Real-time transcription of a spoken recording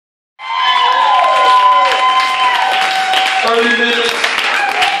30 minutes.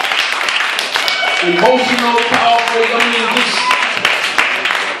 Emotional, powerful. I mean, just,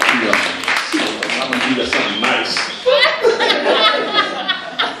 I'm gonna do that something nice.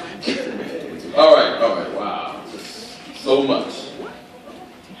 All right, wow. So much.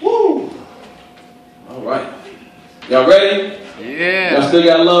 Woo! All right. Y'all ready? Yeah. Y'all still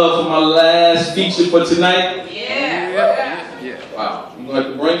got love for my last feature for tonight? Yeah. Wow. You're gonna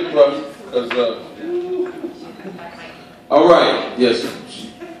have to bring it, brother, because all right. Yes.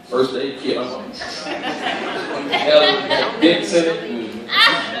 First aid kit. I'm on. Dents in it,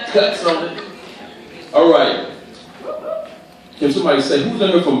 cuts on it. All right. Can somebody say who's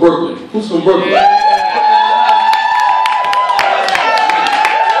in here from Brooklyn? Who's from Brooklyn? Yeah.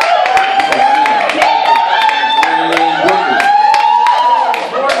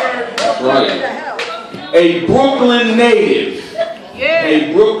 A Brooklyn native.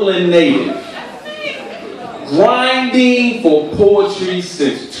 A Brooklyn native. Grinding for poetry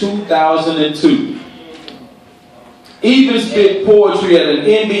since 2002. Even spit poetry at an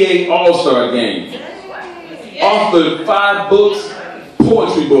NBA All-Star game. Authored 5 books,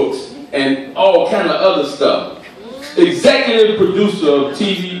 poetry books, and all kind of other stuff. Executive producer of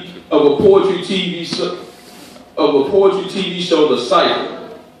a poetry TV show, The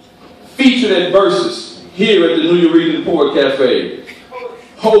Cycle. Featured at Versus here at the Nuyorican Poet Cafe.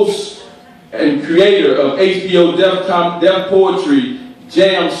 Host and creator of HBO Def Poetry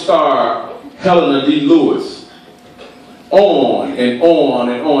Jam star Helena D. Lewis. On and on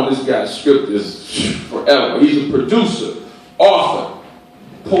and on. This guy's script is forever. He's a producer, author,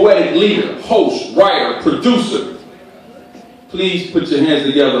 poetic leader, host, writer, producer. Please put your hands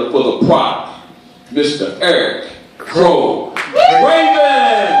together for the prop, Mr. Eric Crow. Draven!